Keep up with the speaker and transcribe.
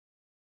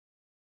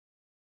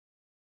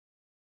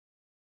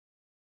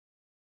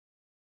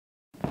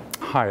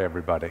Hi,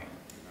 everybody.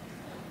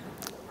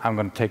 I'm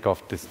going to take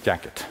off this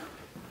jacket.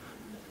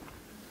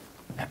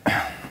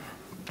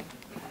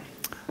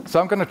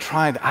 So I'm going to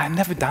try, I've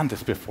never done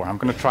this before. I'm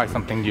going to try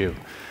something new.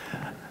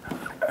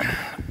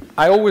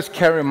 I always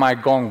carry my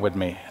gong with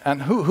me.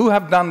 And who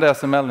have done the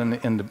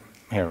SML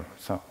here?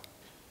 So,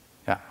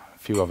 yeah, a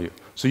few of you.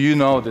 So you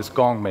know this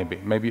gong maybe.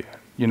 Maybe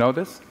you know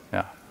this?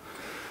 Yeah.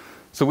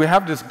 So we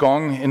have this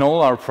gong in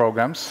all our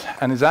programs,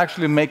 and it's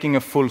actually making a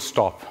full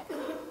stop,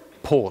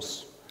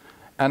 pause.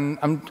 And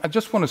I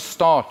just want to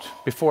start,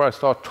 before I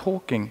start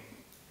talking,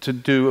 to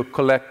do a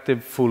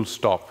collective full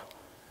stop.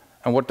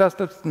 And what does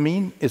that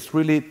mean? It's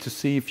really to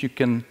see if you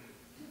can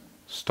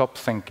stop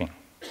thinking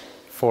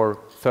for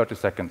 30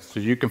 seconds. So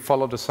you can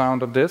follow the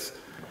sound of this.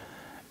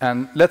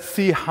 And let's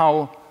see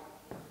how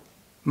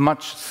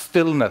much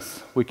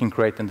stillness we can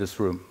create in this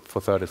room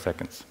for 30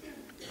 seconds.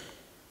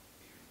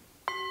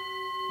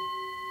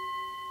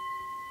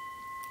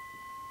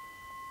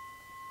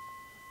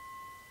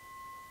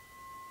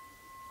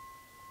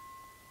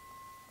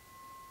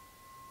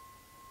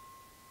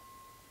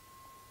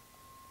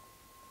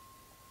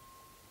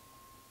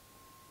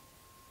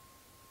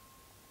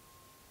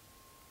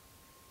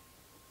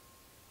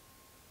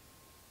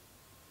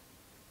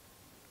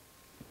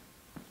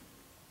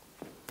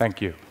 Thank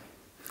you.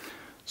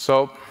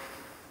 So,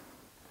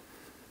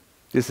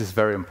 this is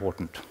very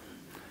important.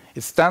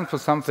 It stands for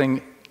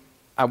something,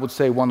 I would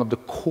say one of the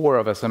core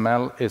of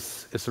SML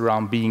is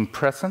around being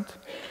present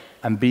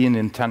and being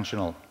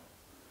intentional.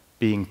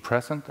 Being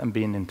present and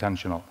being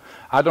intentional.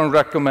 I don't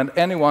recommend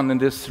anyone in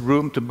this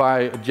room to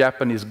buy a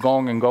Japanese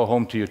gong and go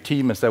home to your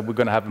team and say, we're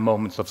going to have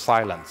moments of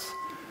silence.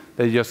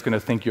 They're just going to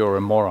think you're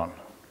a moron.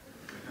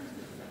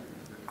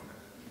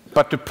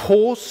 But to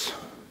pause,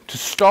 to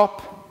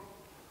stop,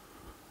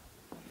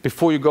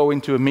 before you go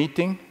into a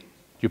meeting,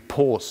 you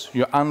pause,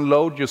 you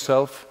unload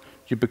yourself,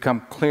 you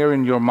become clear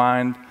in your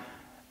mind,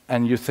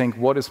 and you think,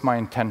 what is my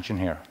intention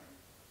here?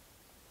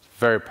 It's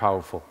very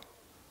powerful.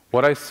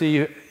 What I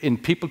see in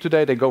people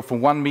today, they go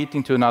from one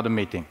meeting to another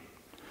meeting.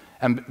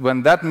 And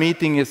when that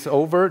meeting is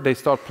over, they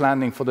start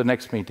planning for the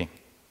next meeting.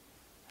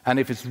 And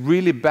if it's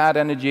really bad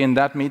energy in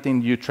that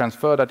meeting, you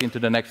transfer that into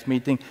the next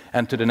meeting,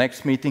 and to the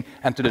next meeting,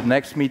 and to the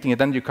next meeting, and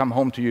then you come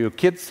home to your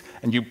kids,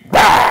 and you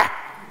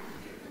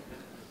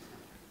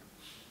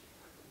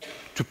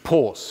to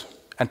pause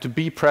and to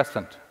be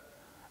present.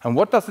 And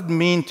what does it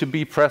mean to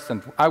be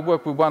present? I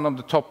work with one of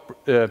the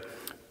top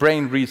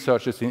brain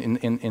researchers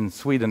in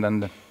Sweden,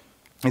 and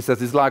he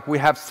says it's like we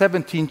have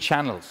 17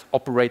 channels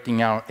operating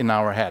in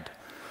our head.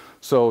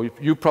 So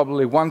you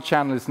probably, one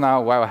channel is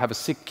now, well, I have a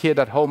sick kid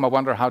at home, I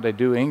wonder how they're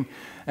doing.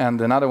 And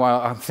another one,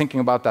 I'm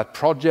thinking about that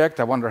project,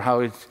 I wonder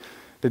how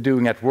they're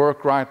doing at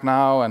work right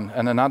now. And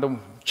another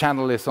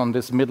channel is on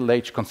this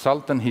middle-aged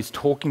consultant, he's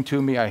talking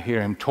to me, I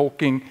hear him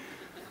talking.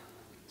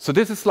 So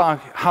this is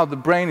like how the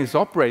brain is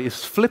operating,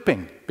 it's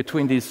flipping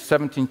between these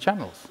 17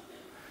 channels.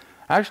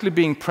 Actually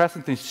being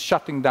present is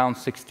shutting down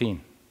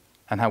 16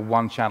 and have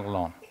one channel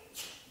on.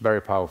 Very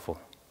powerful.